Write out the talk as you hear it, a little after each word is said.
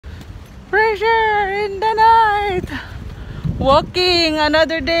Pressure in the night. Walking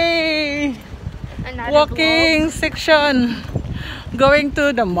another day. Walking section. Going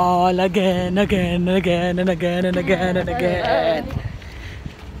to the mall again.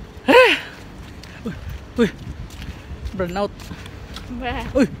 Uy. Burn out.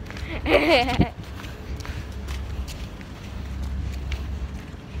 Uy.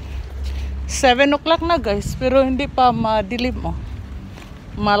 7 o'clock na guys, pero hindi pa madilim oh.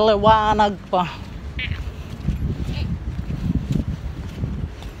 Maliwanag pa.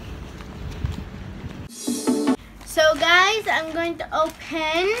 So guys, I'm going to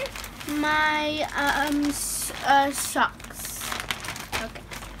open my socks. Okay.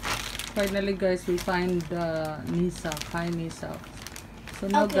 Finally guys, we find Nisa. Hi Nisa. So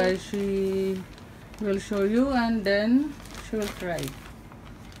now guys, she will show you and then she will try.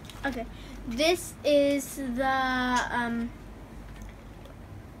 Okay. This is the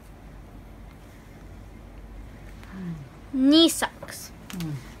knee socks.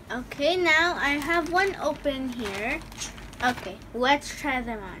 Okay, now I have one open here. Okay, let's try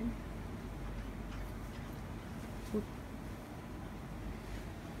them on.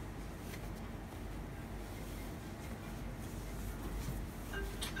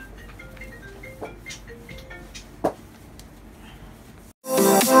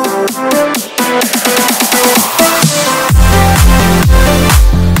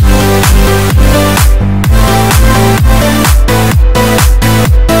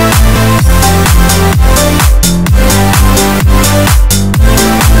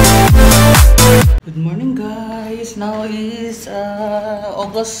 Now is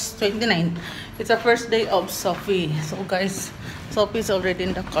August 29. It's the first day of Sophie. So guys, Sophie is already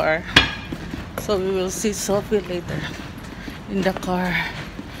in the car. So we will see Sophie later in the car.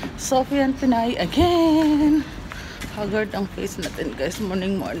 Sophie and Pinay again. Haggard ang face natin guys.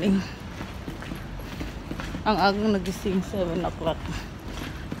 Morning. Ang agang nagising 7 o'clock.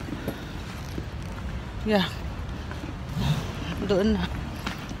 Yeah. Doon na.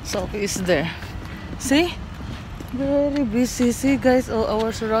 Sophie is there. See? Very busy. See guys, oh,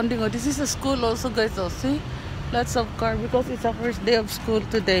 our surrounding. Oh, this is a school also guys. Oh, see, lots of car because it's our first day of school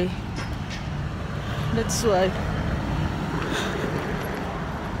today. That's why.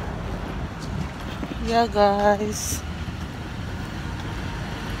 Yeah guys,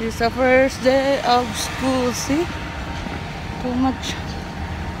 it's our first day of school. See, too much.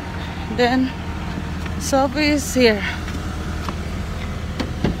 Then Sophie is here.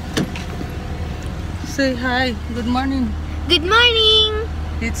 Say hi. Good morning. Good morning.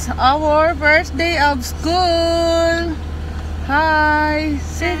 It's our first day of school. Hi.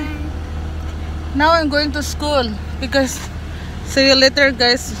 Say. Now I'm going to school because see you later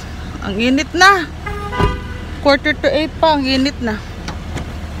guys. Ang init na. 7:45 pa. Ang init na.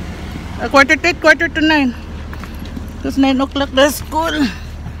 7:45, 8:45. It's 9 o'clock na school.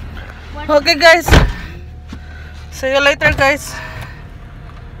 Okay guys. See you later guys.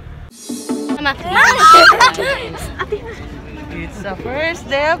 It's the first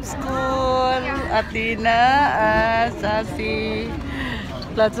day of school. Atina, Sassy.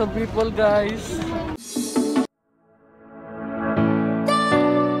 Lots of people guys.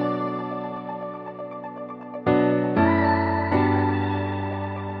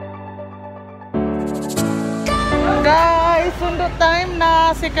 Guys, sundo time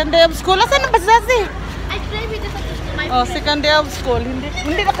na second day of school. Asan na ba Sassy? I play with the oh, second day of school.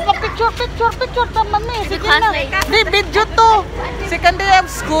 Hindi na ko picture tama ni. Sige na. Di video to. Second day of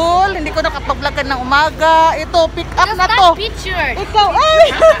school, hindi ko nakapag-vlogan ng umaga. Ito, pick up na to. Picture. Ikaw,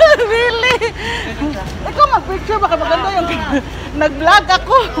 ay, really? Ikaw mag-picture, baka maganda yung nag-vlog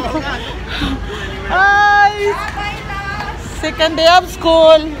ako. Ay, second day of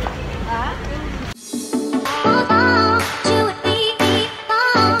school.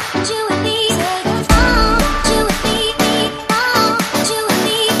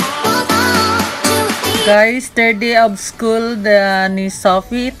 Guys, third day of school ni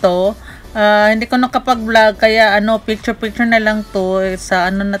Sophie ito. Hindi ko nakapag-vlog kaya picture na lang to sa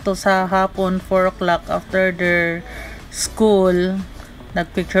na to sa hapon 4 o'clock after their school.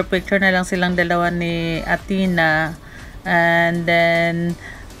 Nag-picture na lang silang dalawa ni Atina. And then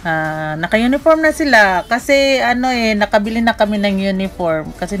naka-uniform na sila kasi nakabili na kami ng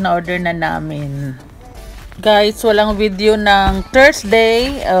uniform kasi na-order na namin. Guys, walang video ng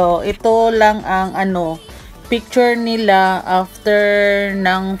Thursday. Ito lang ang picture nila after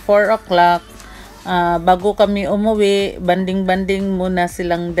ng 4 o'clock. Bago kami umuwi, banding-banding muna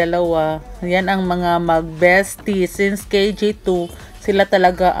silang dalawa. Yan ang mga mag-bestie since KG2. Sila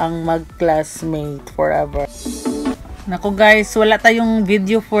talaga ang mag-classmate forever. Naku guys, wala tayong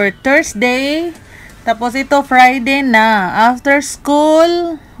video for Thursday. Tapos ito Friday na. After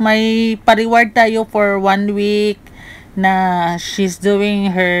school, may pa-reward tayo for 1 week na she's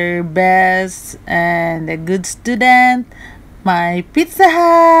doing her best and a good student. My Pizza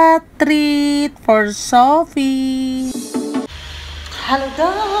Hut treat for Sophie. Hello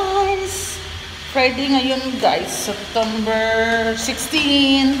guys! Friday ngayon guys, September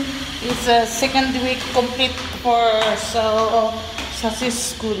 16. It's a second week complete for sa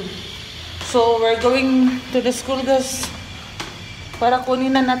school. So we're going to the school guys para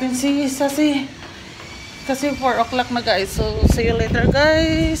kunin na natin si Sasi. Kasi 4 o'clock na guys. So see you later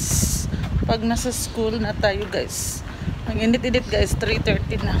guys. Pag nasa school na tayo guys. Ang init-init guys,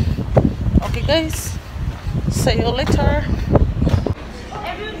 3:30 na. Okay guys. See you later.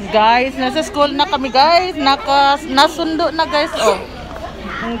 Guys, nasa school na kami guys. Nasundo na guys. Oh.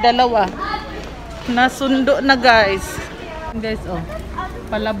 Ang dalawa. Nasundo na guys. Guys, oh.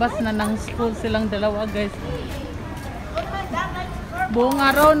 Palabas na ng school silang dalawa guys. Buong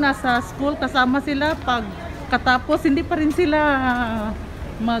araw nasa school kasama sila. Pag katapos hindi pa rin sila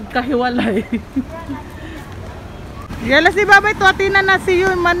magkahiwalay. Yala si Babay Tuatina na. See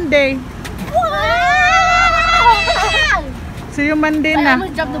you Monday. See you Monday na. I'm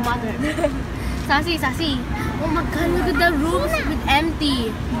gonna drop the butter. Sassy. Oh my god, look at the rooms with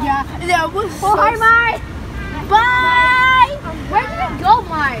empty. Yeah, that was so. Oh, hi, Mark. Bye. Where did we go,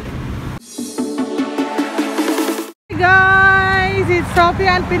 Mark? Hey guys, it's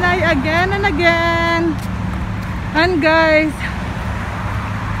ZOFI and Pinay again and again. And guys,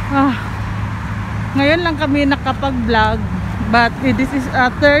 ngayon lang kami nakapag-vlog, but this is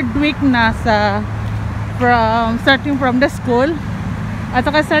a third week na starting from the school at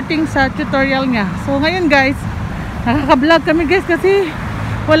saka starting sa tutorial niya. So ngayon guys, nakaka-vlog kami guys kasi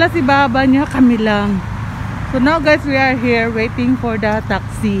wala si baba niya, kami lang. So now guys, we are here waiting for the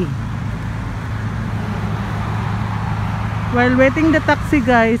taxi. While waiting the taxi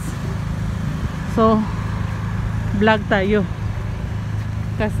guys, so vlog tayo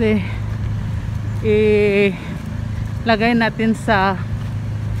kasi lagay natin sa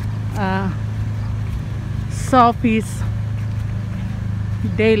Sophie's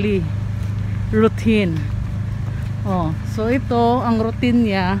daily routine. Oh, so ito ang routine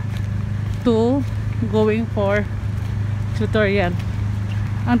niya to going for tutorial.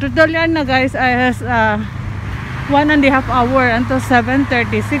 Ang tutorial na guys ay has 1.5 hour until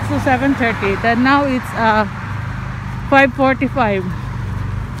 7:30, 6 to 7:30. Then now it's 5:45.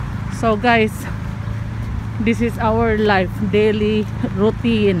 So guys, this is our life daily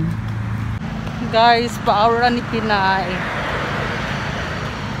routine. Guys, pa-aura ni Pinay.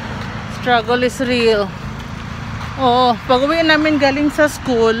 Struggle is real. Oh, pag-uwi namin galing sa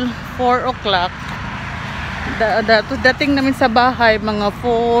school 4 o'clock. Dating namin sa bahay mga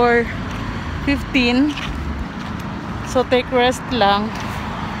 4:15. So take rest lang.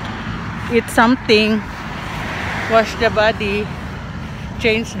 Eat something. Wash the body.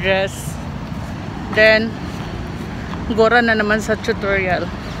 Change dress. Then gora na naman sa tutorial.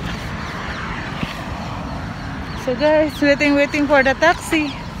 So guys, waiting for the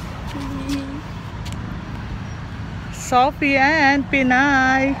taxi. Sophie and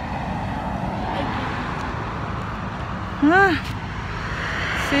Pinay.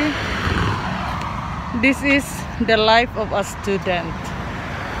 See, this is the life of a student.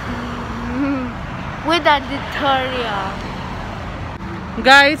 With a tutorial.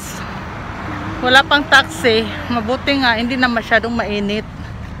 Guys, wala pang taxi. Mabuti nga, hindi na masyadong mainit.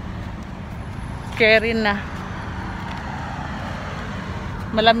 Carry na.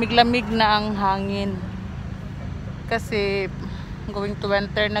 Malamig-lamig na ang hangin. Kasi going to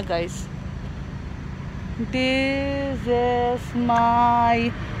winter na guys. This is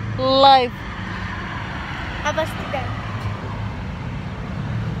my life. Of a student.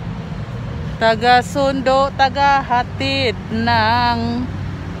 Taga-sundo, taga-hatid ng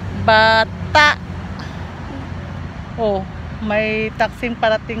bata. Oh, may taxing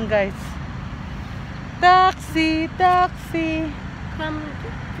parating guys. Taxi.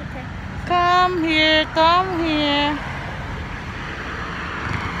 Come here.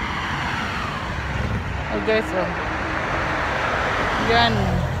 Oh guys, oh. Yan.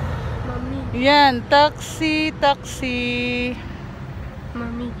 Mommy. Yan, taxi.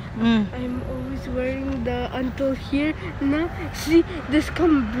 Mommy, I'm always wearing the until here. Now, see, this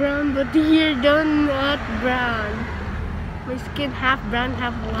come brown, but here don't not brown. My skin half brown,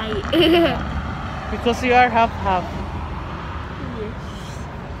 half white. Because you are half. Yes.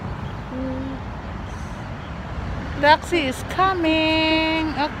 Taxi is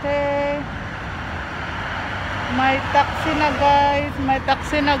coming. Okay. May taxi na guys. May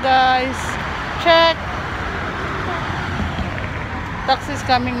taxi na guys. Check. Taxi is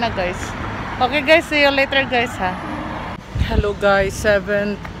coming na guys. Okay guys, see you later guys ha. Hello guys,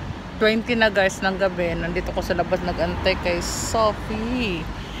 7:20 na guys ng gabi. Nandito ko sa labas nag-antay kay Sophie.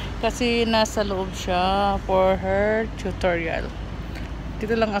 Kasi nasa loob siya for her tutorial.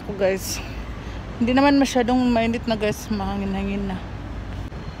 Dito lang ako guys. Hindi naman masyadong mainit na guys. Mahangin-hangin na.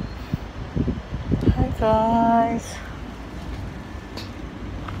 Hi guys.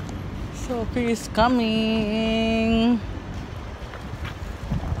 Sophie is coming.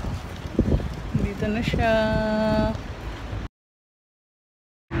 Dito na siya.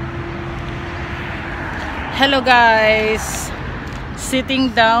 Hello guys. Sitting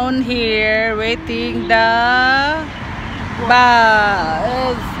down here waiting the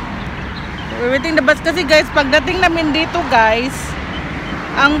bus. We're waiting the bus kasi guys, pagdating namin dito guys,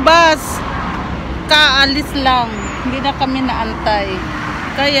 ang bus kaalis lang. Hindi na kami naantay.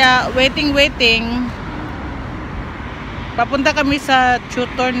 Kaya waiting. Papunta kami sa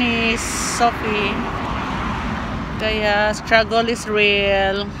tutor ni Sophie. Kaya struggle is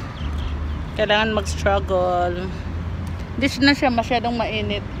real. Kailangan mag-struggle. Hindi na siya masyadong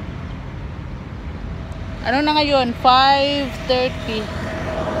mainit. Ano na ngayon? 5:30.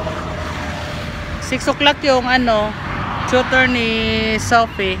 6 o'clock yung tutor ni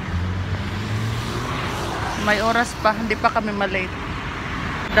Sophie. May oras pa. Hindi pa kami malate.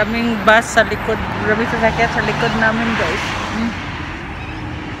 Daming bus sa likod. Daming sasakyan sa likod namin guys.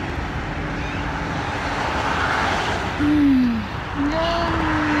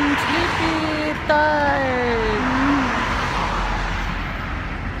 Sleepy, tired.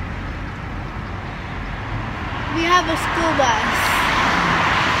 We have a school bus.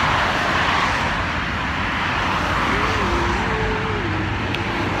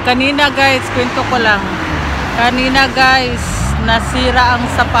 Kanina guys, kwento ko lang. Kanina guys, nasira ang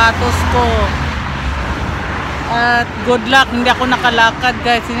sapatos ko. At good luck, hindi ako nakalakad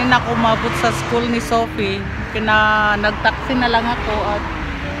guys. Hindi na ako umabot sa school ni Sophie. Nagtaxi na lang ako at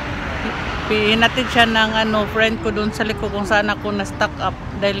hinatid siya ng friend ko doon sa likod kung saan ako na-stuck up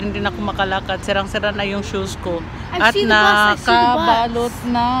dahil hindi na ako makalakad. Sirang-sira na yung shoes ko. At nakabalot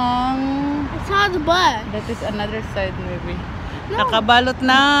ng... I saw the bus. That is another side maybe. No. Nakabalot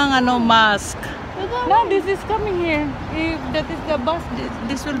ng mask. No, this is coming here. If that is the bus,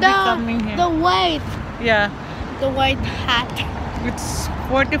 this will be coming here. The white. Yeah. The white hat. It's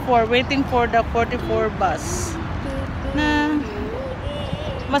 44. Waiting for the 44 bus. Na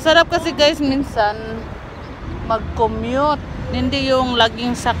masarap kasi guys minsan mag-commute. Hindi yung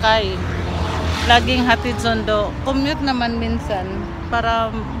laging sakay. Laging hatid sundo. Commute naman minsan para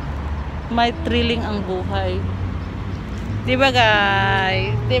may thrilling ang buhay. Diba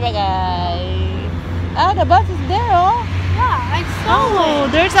guys? Ah, the bus is there, oh. Yeah, I saw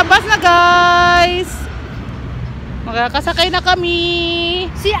it. There's a bus na guys. Magkakasakay na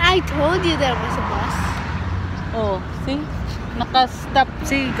kami. See, I told you there was a bus. Oh, see? Naka-stop.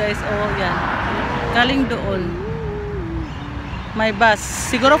 See guys, oh yan. Galing doon. May bus.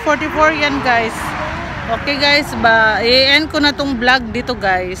 Siguro 44 yan guys. Okay guys, i-end ko na tong vlog dito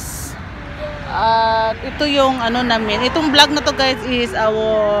guys. At ito yung namin. Itong vlog na to guys is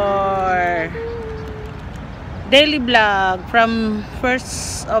our daily vlog from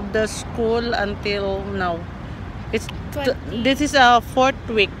first of the school until now. This is a fourth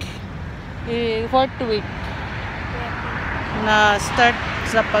week na start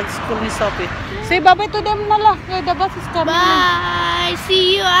sa pag-school ni Sophie. Say bye-bye to them na lang. The bus is coming. Bye!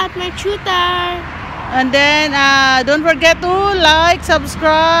 See you at my tutor. And then don't forget to like,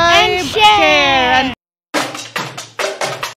 subscribe, and share. And